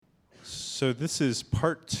So this is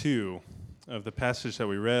part 2 of the passage that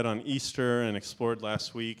we read on Easter and explored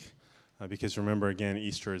last week, because remember, again,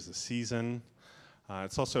 Easter is the season.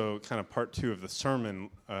 It's also kind of part 2 of the sermon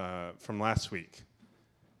from last week.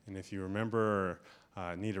 And if you remember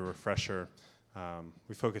or need a refresher,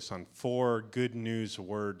 we focused on 4 good news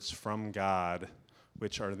words from God,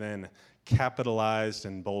 which are then capitalized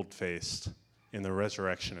and bold-faced in the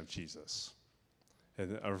resurrection of Jesus.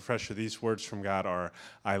 And a refresher, these words from God are,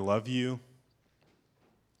 I love you,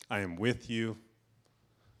 I am with you,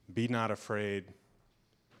 be not afraid,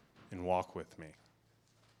 and walk with me.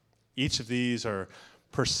 Each of these are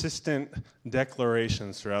persistent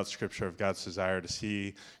declarations throughout Scripture of God's desire to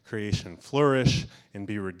see creation flourish and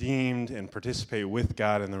be redeemed and participate with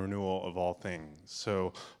God in the renewal of all things.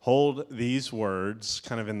 So hold these words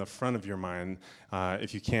kind of in the front of your mind,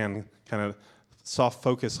 if you can, kind of soft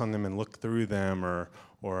focus on them and look through them, or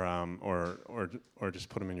just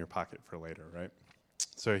put them in your pocket for later, right?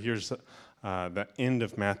 So here's the end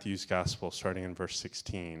of Matthew's gospel, starting in verse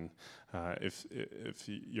 16. If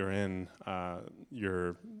you're in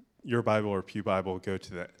your Bible or Pew Bible, go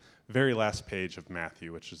to the very last page of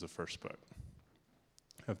Matthew, which is the first book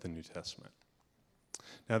of the New Testament.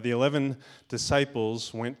 Now the 11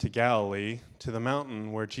 disciples went to Galilee, to the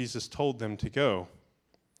mountain where Jesus told them to go.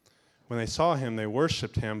 When they saw him, they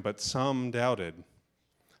worshipped him, but some doubted.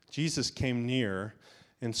 Jesus came near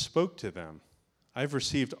and spoke to them. I've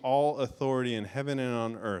received all authority in heaven and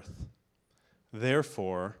on earth.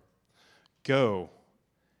 Therefore, go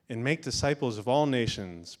and make disciples of all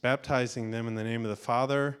nations, baptizing them in the name of the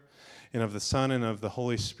Father and of the Son and of the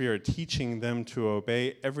Holy Spirit, teaching them to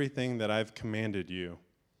obey everything that I've commanded you.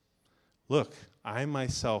 Look, I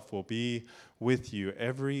myself will be with you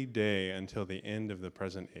every day until the end of the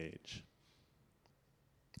present age.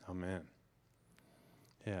 Amen.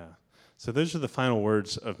 Yeah. So those are the final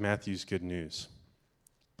words of Matthew's good news.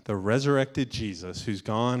 The resurrected Jesus, who's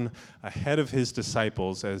gone ahead of his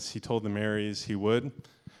disciples, as he told the Marys he would,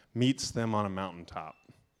 meets them on a mountaintop.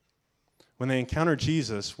 When they encounter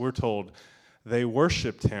Jesus, we're told they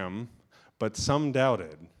worshiped him, but some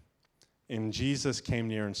doubted, and Jesus came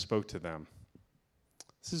near and spoke to them.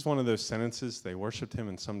 This is one of those sentences, they worshiped him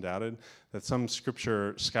and some doubted, that some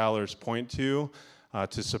scripture scholars point to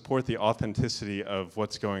support the authenticity of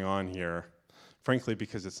what's going on here. Frankly,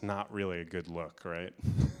 because it's not really a good look, right?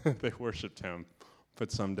 They worshipped him,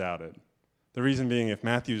 but some doubted. The reason being, if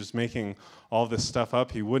Matthew's making all this stuff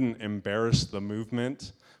up, he wouldn't embarrass the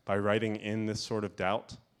movement by writing in this sort of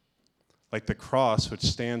doubt. Like the cross, which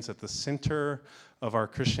stands at the center of our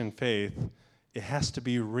Christian faith, it has to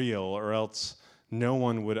be real, or else no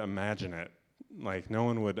one would imagine it. Like, no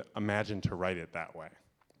one would imagine to write it that way.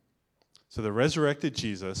 So the resurrected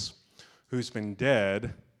Jesus, who's been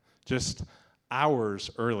dead just hours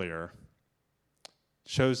earlier,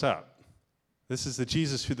 shows up. This is the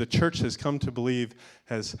Jesus who the church has come to believe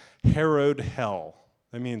has harrowed hell.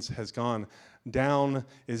 That means has gone down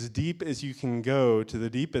as deep as you can go to the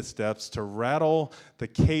deepest depths to rattle the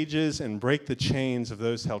cages and break the chains of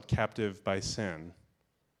those held captive by sin.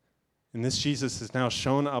 And this Jesus has now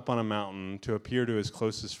shown up on a mountain to appear to his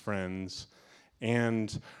closest friends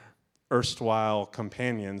and erstwhile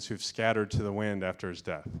companions who've scattered to the wind after his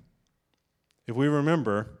death. If we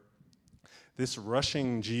remember, this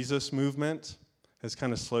rushing Jesus movement has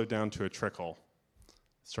kind of slowed down to a trickle.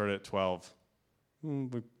 Started at 12.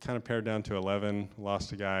 We kind of pared down to 11,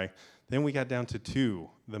 lost a guy. Then we got down to 2,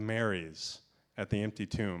 the Marys at the empty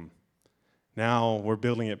tomb. Now we're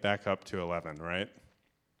building it back up to 11, right?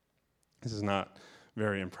 This is not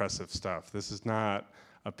very impressive stuff. This is not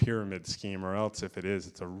a pyramid scheme, or else if it is,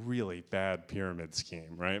 it's a really bad pyramid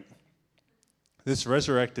scheme, right? This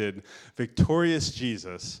resurrected, victorious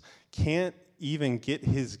Jesus can't even get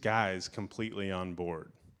his guys completely on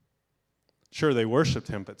board. Sure, they worshiped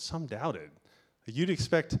him, but some doubted. You'd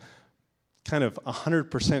expect kind of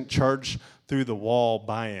 100% charge through the wall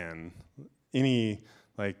buy-in. Any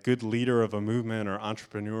good leader of a movement or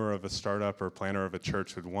entrepreneur of a startup or planner of a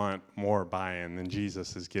church would want more buy-in than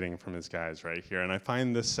Jesus is getting from his guys right here. And I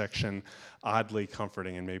find this section oddly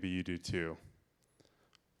comforting, and maybe you do too.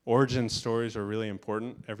 Origin stories are really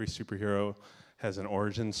important. Every superhero has an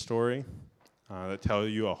origin story that tell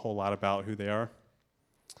you a whole lot about who they are.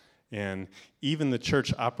 And even the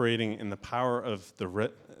church operating in the power of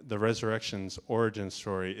the resurrection's origin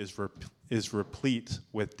story is replete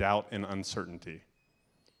with doubt and uncertainty.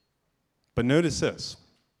 But notice this.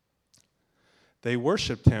 They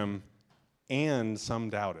worshipped him and some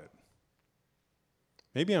doubted.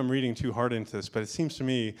 Maybe I'm reading too hard into this, but it seems to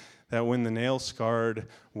me that when the nail-scarred,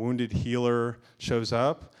 wounded healer shows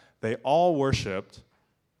up, they all worshipped,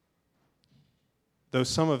 though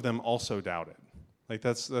some of them also doubted. Like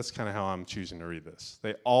that's kind of how I'm choosing to read this.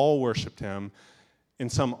 They all worshiped him,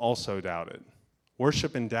 and some also doubted.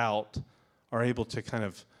 Worship and doubt are able to kind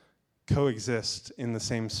of coexist in the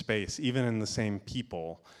same space, even in the same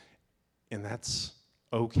people, and that's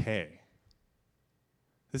okay.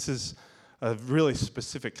 This is a really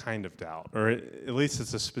specific kind of doubt, or at least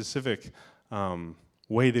it's a specific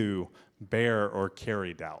way to bear or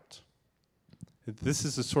carry doubt. This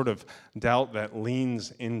is a sort of doubt that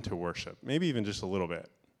leans into worship, maybe even just a little bit.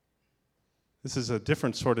 This is a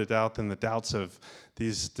different sort of doubt than the doubts of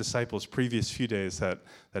these disciples' previous few days that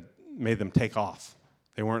made them take off.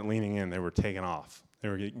 They weren't leaning in, they were taking off. They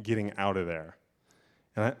were getting out of there.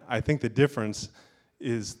 And I think the difference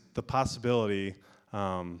is the possibility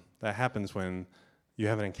that happens when you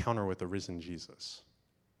have an encounter with the risen Jesus.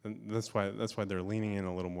 And that's why they're leaning in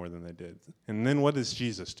a little more than they did. And then what does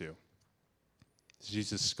Jesus do? Does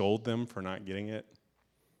Jesus scold them for not getting it?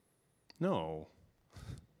 No.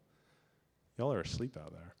 Y'all are asleep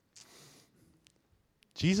out there.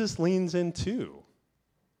 Jesus leans in too.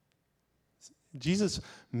 Jesus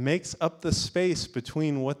makes up the space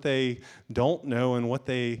between what they don't know and what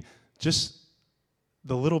they just,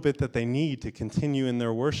 the little bit that they need to continue in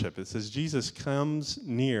their worship. It says Jesus comes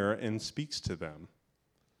near and speaks to them.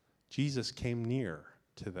 Jesus came near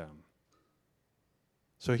to them.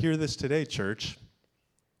 So hear this today, church.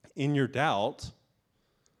 In your doubt,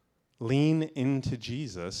 lean into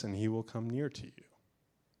Jesus and he will come near to you.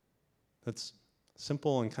 That's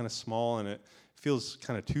simple and kind of small, and it feels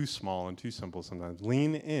kind of too small and too simple sometimes.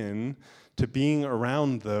 Lean in to being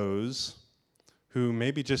around those who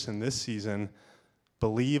maybe just in this season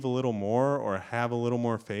believe a little more or have a little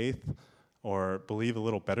more faith or believe a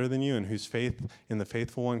little better than you, and whose faith in the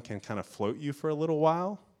faithful one can kind of float you for a little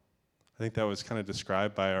while. I think that was kind of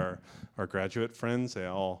described by our graduate friends. They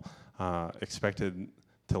all expected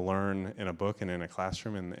to learn in a book and in a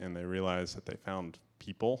classroom, and they realized that they found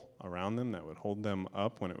people around them that would hold them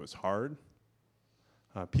up when it was hard.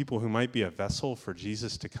 People who might be a vessel for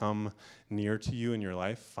Jesus to come near to you in your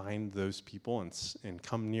life, find those people and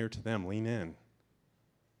come near to them, lean in.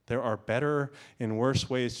 There are better and worse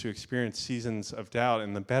ways to experience seasons of doubt,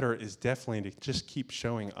 and the better is definitely to just keep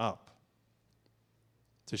showing up.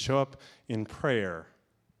 To show up in prayer,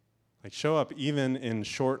 like show up even in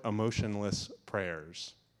short, emotionless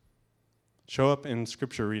prayers. Show up in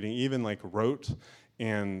scripture reading, even like rote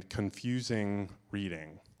and confusing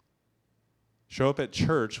reading. Show up at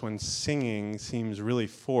church when singing seems really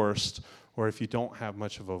forced or if you don't have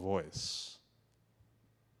much of a voice.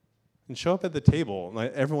 And show up at the table.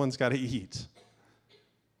 Like everyone's got to eat.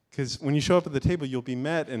 Because when you show up at the table, you'll be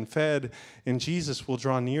met and fed, and Jesus will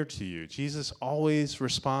draw near to you. Jesus always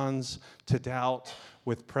responds to doubt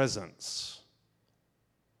with presence.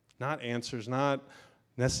 Not answers, not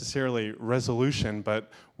necessarily resolution,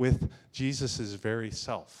 but with Jesus' very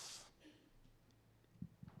self.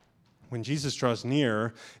 When Jesus draws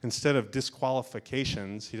near, instead of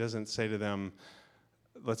disqualifications, he doesn't say to them,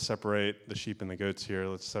 let's separate the sheep and the goats here.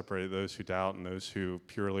 Let's separate those who doubt and those who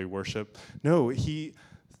purely worship. No, he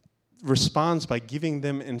responds by giving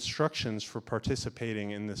them instructions for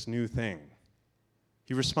participating in this new thing.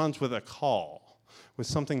 He responds with a call, with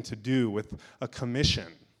something to do, with a commission.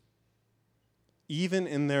 Even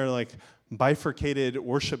in their bifurcated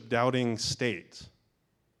worship doubting state.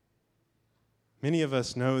 Many of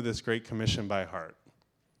us know this Great Commission by heart.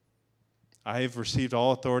 I have received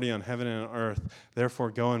all authority on heaven and on earth. Therefore,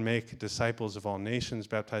 go and make disciples of all nations,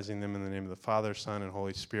 baptizing them in the name of the Father, Son, and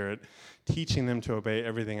Holy Spirit, teaching them to obey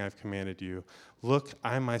everything I've commanded you. Look,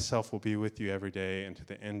 I myself will be with you every day and to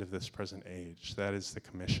the end of this present age. That is the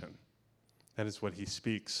commission. That is what he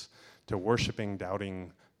speaks to worshiping,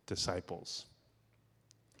 doubting disciples.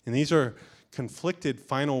 And these are conflicted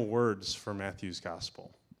final words for Matthew's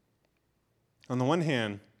gospel. On the one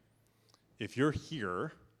hand, if you're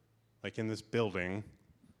here, like in this building,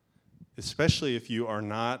 especially if you are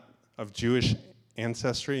not of Jewish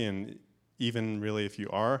ancestry, and even really if you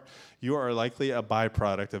are likely a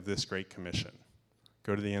byproduct of this Great Commission.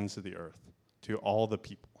 Go to the ends of the earth, to all the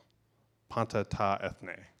people, panta ta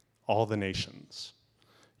ethne, all the nations.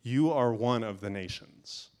 You are one of the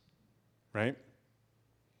nations, right?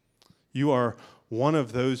 You are one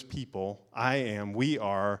of those people, we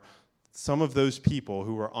are some of those people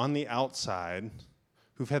who are on the outside,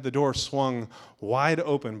 who've had the door swung wide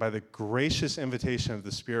open by the gracious invitation of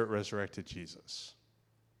the Spirit-resurrected Jesus.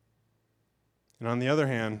 And on the other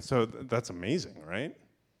hand, so that's amazing, right?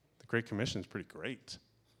 The Great Commission is pretty great.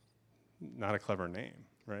 Not a clever name,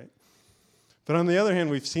 right? But on the other hand,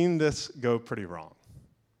 we've seen this go pretty wrong.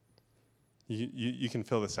 You can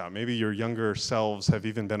fill this out. Maybe your younger selves have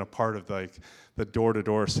even been a part of like the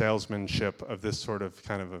door-to-door salesmanship of this sort of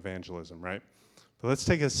kind of evangelism, right? But let's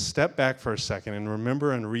take a step back for a second and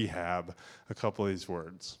remember and rehab a couple of these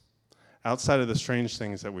words. Outside of the strange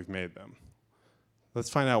things that we've made them, let's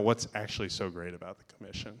find out what's actually so great about the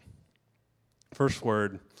commission. First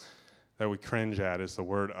word that we cringe at is the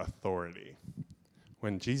word authority.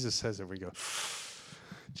 When Jesus says it, we go,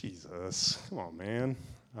 Jesus, come on, man.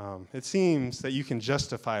 It seems that you can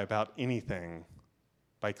justify about anything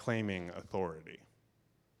by claiming authority.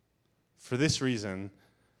 For this reason,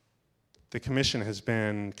 the commission has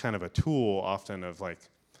been kind of a tool often of like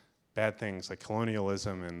bad things like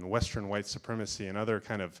colonialism and Western white supremacy and other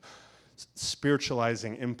kind of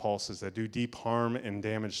spiritualizing impulses that do deep harm and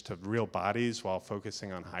damage to real bodies while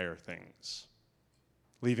focusing on higher things.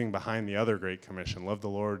 Leaving behind the other great commission, love the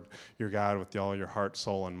Lord your God with all your heart,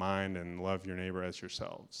 soul, and mind, and love your neighbor as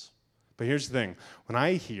yourselves. But here's the thing. When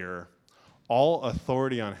I hear all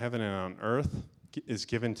authority on heaven and on earth is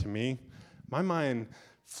given to me, my mind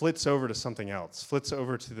flits over to something else, flits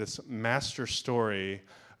over to this master story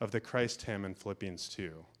of the Christ hymn in Philippians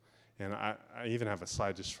 2. And I even have a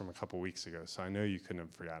slide just from a couple weeks ago, so I know you couldn't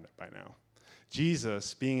have forgotten it by now.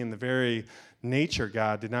 Jesus, being in the very nature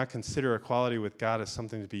God, did not consider equality with God as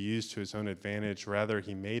something to be used to his own advantage. Rather,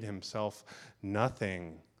 he made himself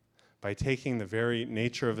nothing by taking the very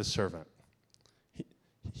nature of a servant.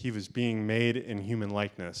 He was being made in human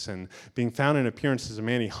likeness, and being found in appearance as a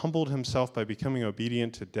man, he humbled himself by becoming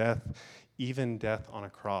obedient to death, even death on a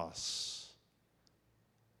cross.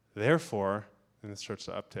 Therefore, and this starts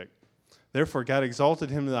to uptick, therefore, God exalted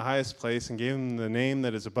him to the highest place and gave him the name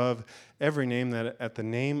that is above every name, that at the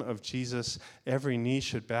name of Jesus every knee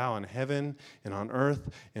should bow in heaven and on earth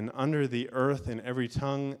and under the earth, and every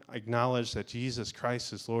tongue acknowledge that Jesus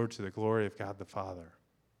Christ is Lord, to the glory of God the Father.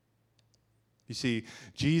 You see,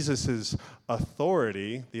 Jesus'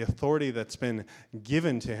 authority, the authority that's been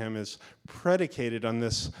given to him, is predicated on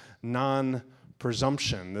this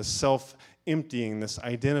non-presumption, this self-emptying, this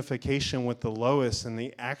identification with the lowest, and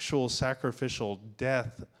the actual sacrificial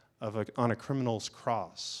death on a criminal's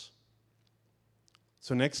cross.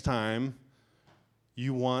 So next time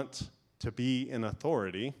you want to be in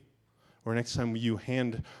authority, or next time you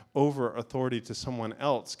hand over authority to someone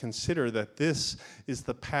else, consider that this is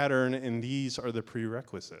the pattern and these are the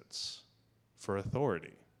prerequisites for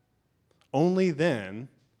authority. Only then,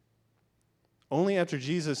 only after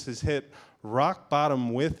Jesus has hit rock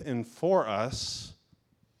bottom with and for us,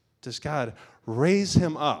 does God raise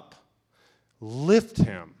him up, lift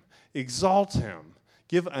him, exalt him,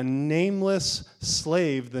 give a nameless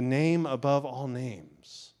slave the name above all names.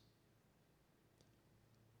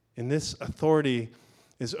 And this authority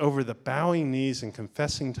is over the bowing knees and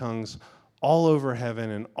confessing tongues all over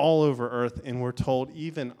heaven and all over earth, and we're told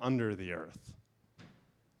even under the earth,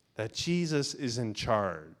 that Jesus is in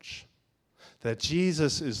charge, that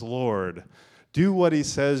Jesus is Lord. Do what he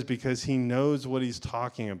says because he knows what he's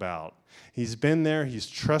talking about. He's been there, he's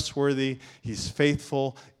trustworthy, he's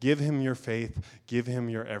faithful. Give him your faith, give him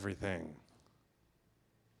your everything.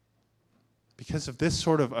 Because of this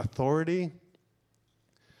sort of authority,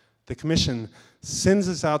 the commission sends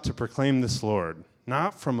us out to proclaim this Lord,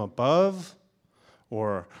 not from above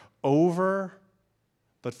or over,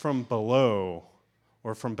 but from below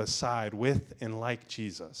or from beside, with and like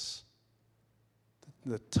Jesus.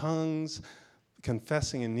 The tongues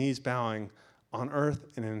confessing and knees bowing on earth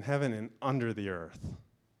and in heaven and under the earth.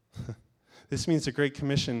 This means the Great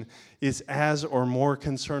Commission is as or more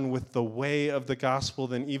concerned with the way of the gospel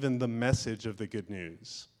than even the message of the good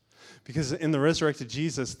news. Because in the resurrected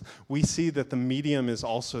Jesus, we see that the medium is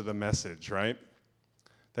also the message, right?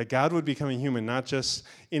 That God would become a human, not just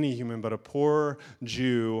any human, but a poor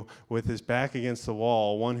Jew with his back against the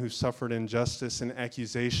wall, one who suffered injustice and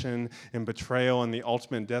accusation and betrayal and the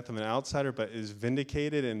ultimate death of an outsider, but is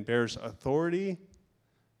vindicated and bears authority,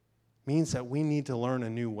 means that we need to learn a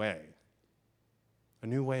new way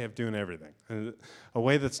of doing everything, a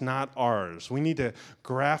way that's not ours. We need to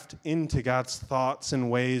graft into God's thoughts in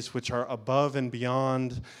ways which are above and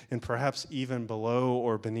beyond and perhaps even below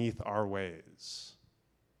or beneath our ways.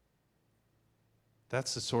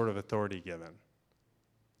 That's the sort of authority given.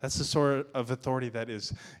 That's the sort of authority that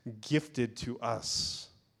is gifted to us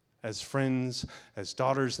as friends, as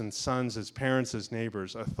daughters and sons, as parents, as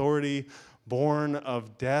neighbors. Authority born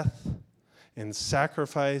of death and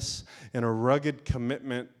sacrifice and a rugged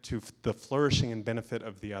commitment to the flourishing and benefit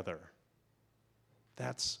of the other.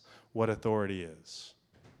 That's what authority is.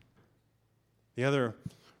 The other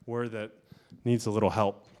word that needs a little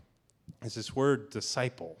help is this word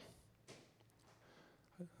disciple.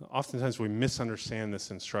 oftentimes we misunderstand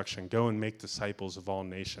this instruction, go and make disciples of all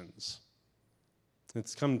nations.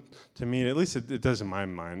 It's come to mean, at least it does in my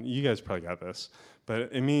mind, you guys probably got this, but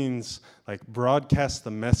it means like broadcast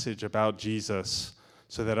the message about Jesus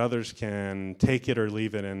so that others can take it or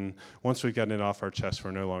leave it, and once we've gotten it off our chest,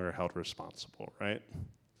 we're no longer held responsible, right?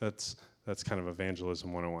 That's kind of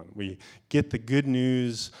evangelism 101. We get the good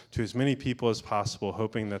news to as many people as possible,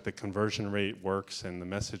 hoping that the conversion rate works and the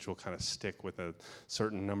message will kind of stick with a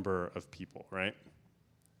certain number of people, right?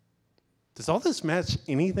 Does all this match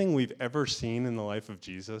anything we've ever seen in the life of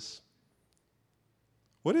Jesus?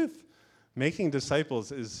 What if making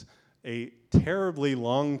disciples is a terribly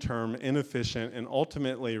long-term, inefficient, and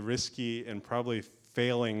ultimately risky and probably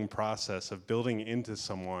failing process of building into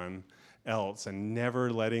someone else and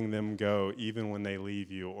never letting them go even when they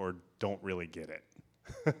leave you or don't really get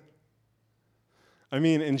it? I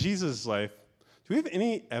mean, in Jesus' life, do we have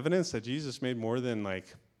any evidence that Jesus made more than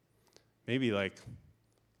maybe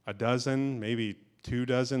a dozen, maybe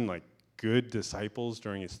 24 good disciples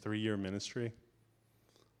during his 3-year ministry?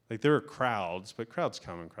 There are crowds, but crowds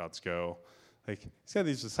come and crowds go. He's got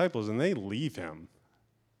these disciples and they leave him.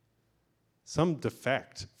 Some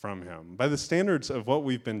defect from him. By the standards of what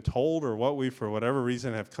we've been told or what we, for whatever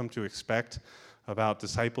reason, have come to expect about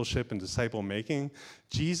discipleship and disciple making,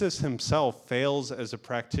 Jesus himself fails as a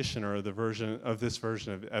practitioner of this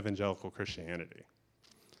version of evangelical Christianity.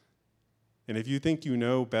 And if you think you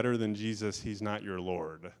know better than Jesus, he's not your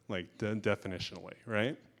Lord, definitionally,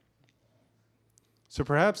 right? So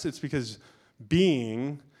perhaps it's because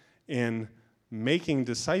being and making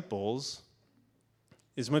disciples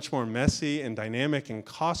is much more messy and dynamic and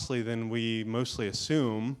costly than we mostly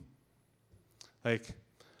assume.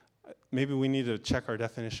 Maybe we need to check our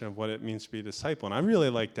definition of what it means to be a disciple. And I really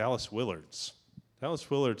like Dallas Willard's. Dallas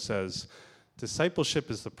Willard says, discipleship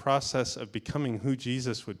is the process of becoming who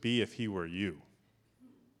Jesus would be if he were you.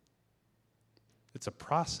 It's a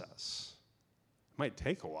process. It might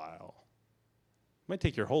take a while. It might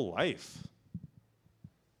take your whole life.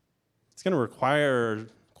 It's going to require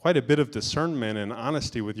quite a bit of discernment and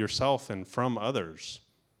honesty with yourself and from others.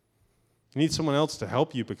 You need someone else to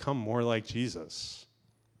help you become more like Jesus.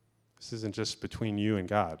 This isn't just between you and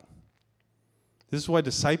God. This is why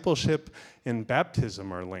discipleship and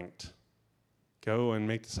baptism are linked. Go and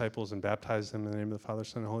make disciples and baptize them in the name of the Father,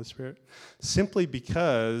 Son, and Holy Spirit. Simply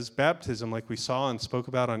because baptism, like we saw and spoke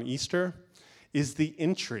about on Easter, is the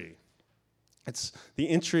entry. It's the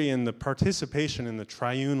entry and the participation in the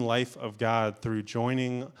triune life of God through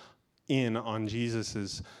joining in on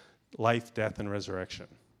Jesus' life, death, and resurrection.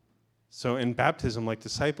 So in baptism, like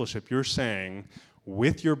discipleship, you're saying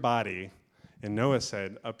with your body, and Noah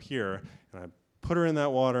said up here, and I put her in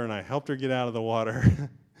that water and I helped her get out of the water,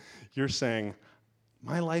 you're saying,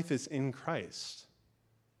 my life is in Christ.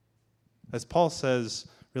 As Paul says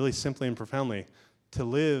really simply and profoundly, to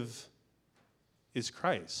live is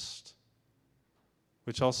Christ.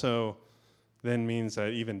 Which also then means that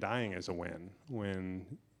even dying is a win when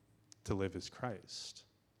to live is Christ.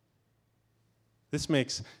 This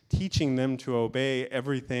makes teaching them to obey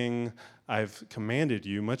everything I've commanded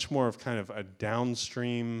you much more of kind of a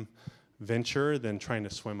downstream venture than trying to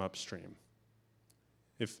swim upstream.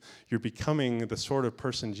 If you're becoming the sort of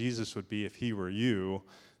person Jesus would be if he were you,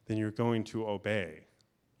 then you're going to obey.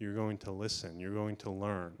 You're going to listen. You're going to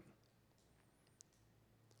learn.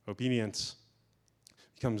 Obedience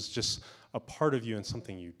becomes just a part of you and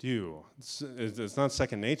something you do. It's not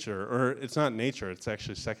second nature, or it's not nature, it's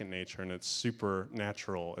actually second nature, and it's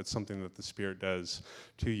supernatural. It's something that the Spirit does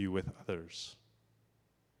to you with others.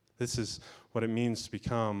 This is what it means to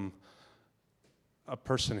become a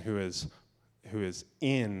person who is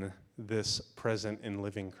in this present and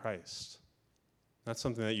living Christ. Not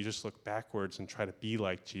something that you just look backwards and try to be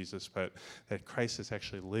like Jesus, but that Christ is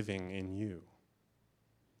actually living in you.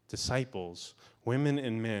 Disciples, women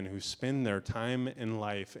and men who spend their time in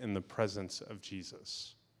life in the presence of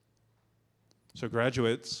Jesus. So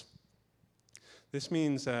graduates, this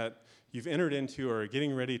means that you've entered into or are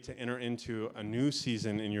getting ready to enter into a new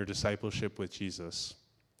season in your discipleship with Jesus.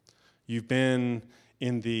 You've been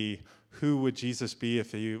in the who would Jesus be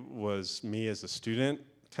if he was me as a student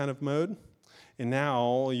kind of mode, and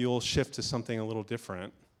now you'll shift to something a little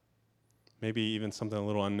different, maybe even something a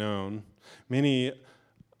little unknown. Many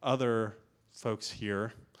other folks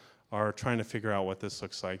here are trying to figure out what this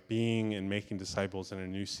looks like, being and making disciples in a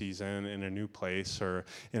new season, in a new place, or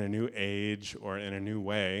in a new age, or in a new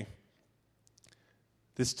way.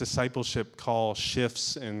 This discipleship call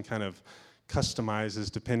shifts and kind of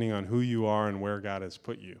customizes depending on who you are and where God has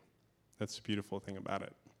put you. That's the beautiful thing about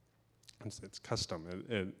it. It's custom.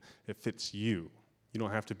 It fits you. You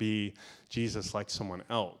don't have to be Jesus like someone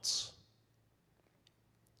else.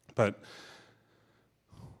 But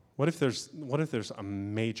what if there's a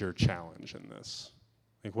major challenge in this?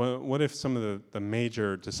 Like, what if some of the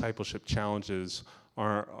major discipleship challenges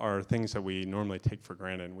are things that we normally take for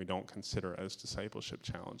granted and we don't consider as discipleship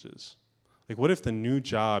challenges? Like, what if the new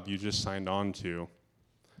job you just signed on to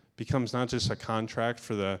becomes not just a contract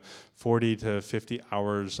for the 40 to 50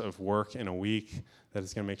 hours of work in a week that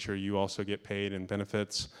is going to make sure you also get paid and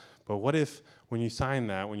benefits, but what if when you sign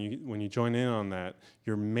that, when you join in on that,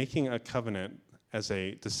 you're making a covenant as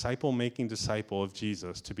a disciple-making disciple of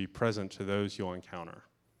Jesus to be present to those you'll encounter,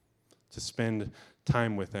 to spend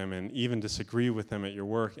time with them and even disagree with them at your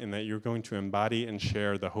work, and that you're going to embody and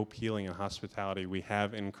share the hope, healing, and hospitality we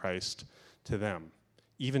have in Christ to them,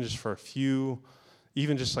 even just for a few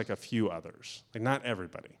others, like not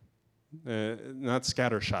everybody, not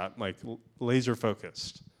scattershot, like laser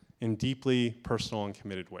focused in deeply personal and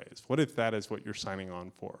committed ways. What if that is what you're signing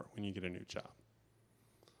on for when you get a new job?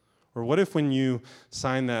 Or what if when you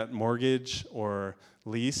sign that mortgage or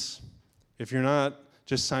lease, if you're not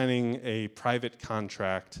just signing a private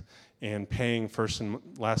contract and paying first and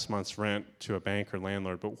last month's rent to a bank or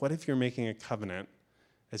landlord, but what if you're making a covenant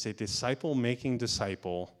as a disciple-making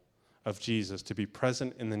disciple of Jesus to be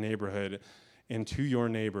present in the neighborhood and to your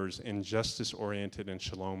neighbors in justice-oriented and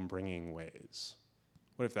shalom-bringing ways?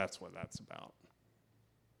 What if that's what that's about?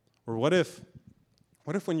 Or what if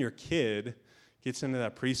when your kid gets into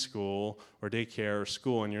that preschool or daycare or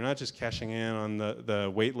school, and you're not just cashing in on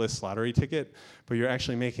the wait list lottery ticket, but you're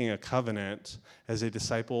actually making a covenant as a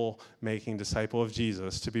disciple-making disciple of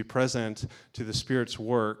Jesus to be present to the Spirit's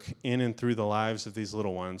work in and through the lives of these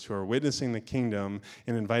little ones who are witnessing the kingdom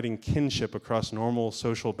and inviting kinship across normal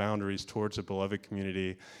social boundaries towards a beloved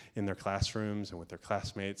community in their classrooms and with their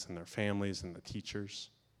classmates and their families and the teachers?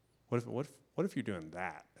 What if you're doing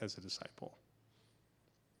that as a disciple?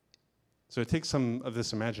 So it takes some of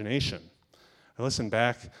this imagination. I listened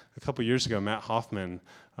back a couple years ago. Matt Hoffman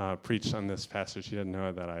preached on this passage. He didn't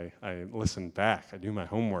know that I listened back. I do my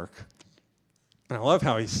homework. And I love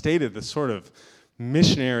how he stated this sort of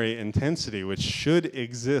missionary intensity which should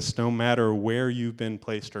exist no matter where you've been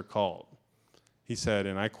placed or called. He said,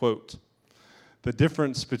 and I quote, "The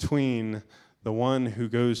difference between the one who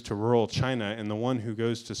goes to rural China and the one who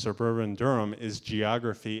goes to suburban Durham is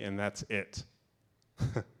geography, and that's it."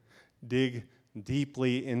 Dig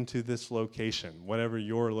deeply into this location, whatever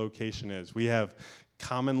your location is. We have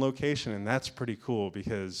common location, and that's pretty cool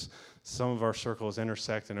because some of our circles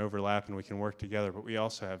intersect and overlap and we can work together, but we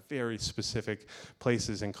also have very specific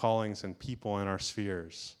places and callings and people in our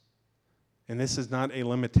spheres. And this is not a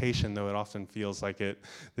limitation, though it often feels like it.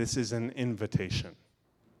 This is an invitation.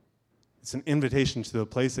 It's an invitation to the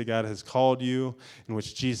place that God has called you, in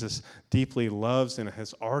which Jesus deeply loves and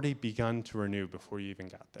has already begun to renew before you even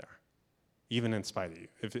got there, even in spite of you.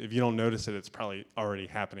 If you don't notice it, it's probably already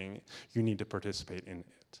happening. You need to participate in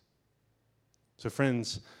it. So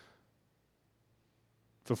friends,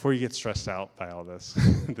 before you get stressed out by all this,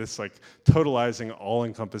 this like totalizing,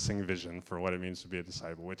 all-encompassing vision for what it means to be a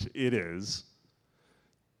disciple, which it is,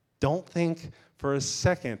 don't think for a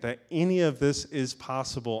second that any of this is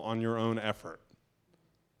possible on your own effort.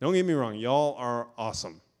 Don't get me wrong, y'all are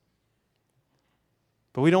awesome.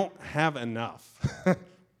 But we don't have enough. We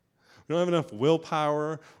don't have enough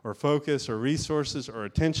willpower or focus or resources or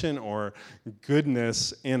attention or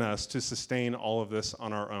goodness in us to sustain all of this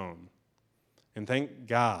on our own. And thank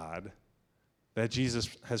God that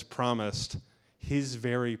Jesus has promised his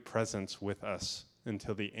very presence with us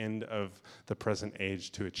until the end of the present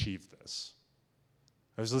age to achieve this.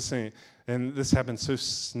 I was listening, and this happened so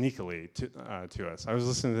sneakily to us. I was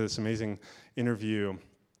listening to this amazing interview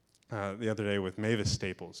the other day with Mavis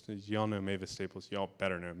Staples. Did y'all know Mavis Staples? Y'all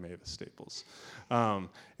better know Mavis Staples.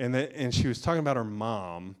 And she was talking about her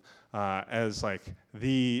mom as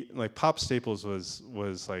Pop Staples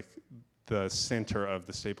was like the center of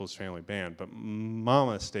the Staples family band, but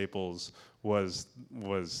Mama Staples was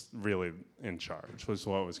really in charge, was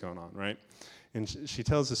what was going on, right? And she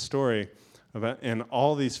tells a story about, and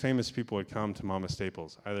all these famous people would come to Mama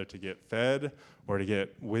Staples, either to get fed or to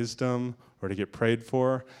get wisdom or to get prayed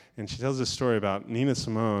for. And she tells a story about Nina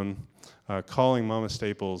Simone calling Mama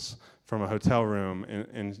Staples from a hotel room,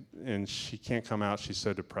 and she can't come out. She's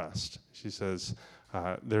so depressed. She says,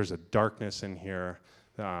 "There's a darkness in here.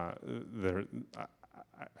 I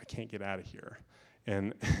can't get out of here."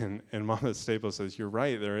 And Mama Staples says, "You're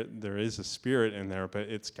right. There is a spirit in there, but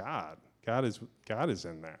it's God. God is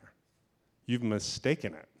in there. You've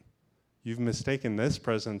mistaken it. You've mistaken this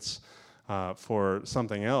presence for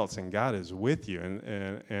something else, and God is with you.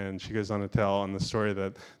 And she goes on to tell on the story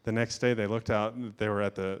that the next day they looked out, they were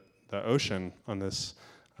at the ocean on this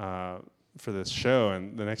for this show,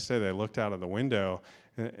 and the next day they looked out of the window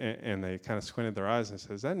and they kind of squinted their eyes and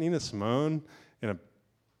said, "Is that Nina Simone in a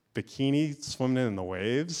bikini swimming in the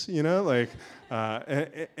waves?" You know, like,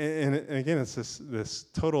 and again, it's this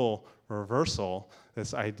total reversal,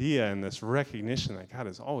 this idea and this recognition that God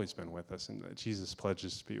has always been with us and that Jesus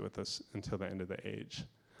pledges to be with us until the end of the age.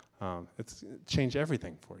 It's changed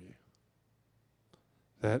everything for you.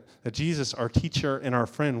 That Jesus, our teacher and our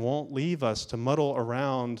friend, won't leave us to muddle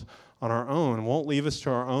around on our own, won't leave us to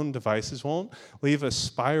our own devices, won't leave us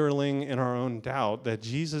spiraling in our own doubt, that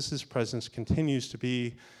Jesus' presence continues to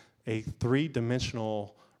be a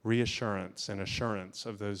three-dimensional reassurance and assurance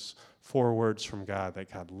of those 4 words from God,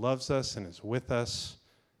 that God loves us and is with us,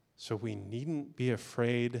 so we needn't be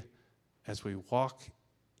afraid as we walk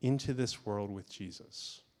into this world with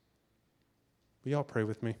Jesus. Will you all pray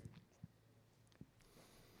with me?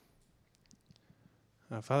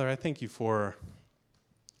 Father, I thank you for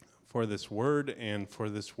this word and for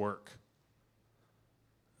this work.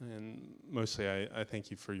 And mostly I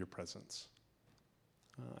thank you for your presence.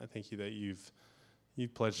 I thank you that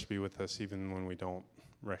you've pledged to be with us even when we don't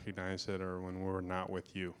recognize it or when we're not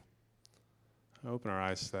with you. Open our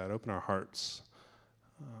eyes to that. Open our hearts.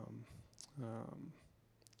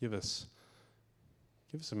 Give us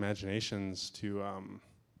imaginations to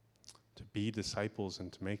be disciples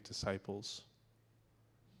and to make disciples.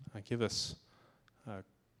 Give us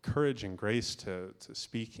courage and grace to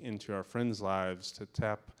speak into our friends' lives, to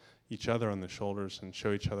tap each other on the shoulders and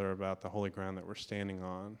show each other about the holy ground that we're standing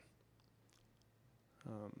on.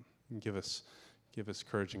 And give us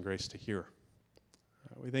courage and grace to hear.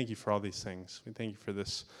 We thank you for all these things. We thank you for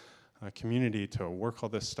this community to work all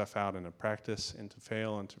this stuff out and to practice and to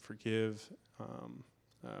fail and to forgive.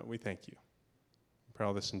 We thank you. We pray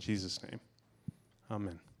all this in Jesus' name.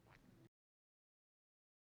 Amen.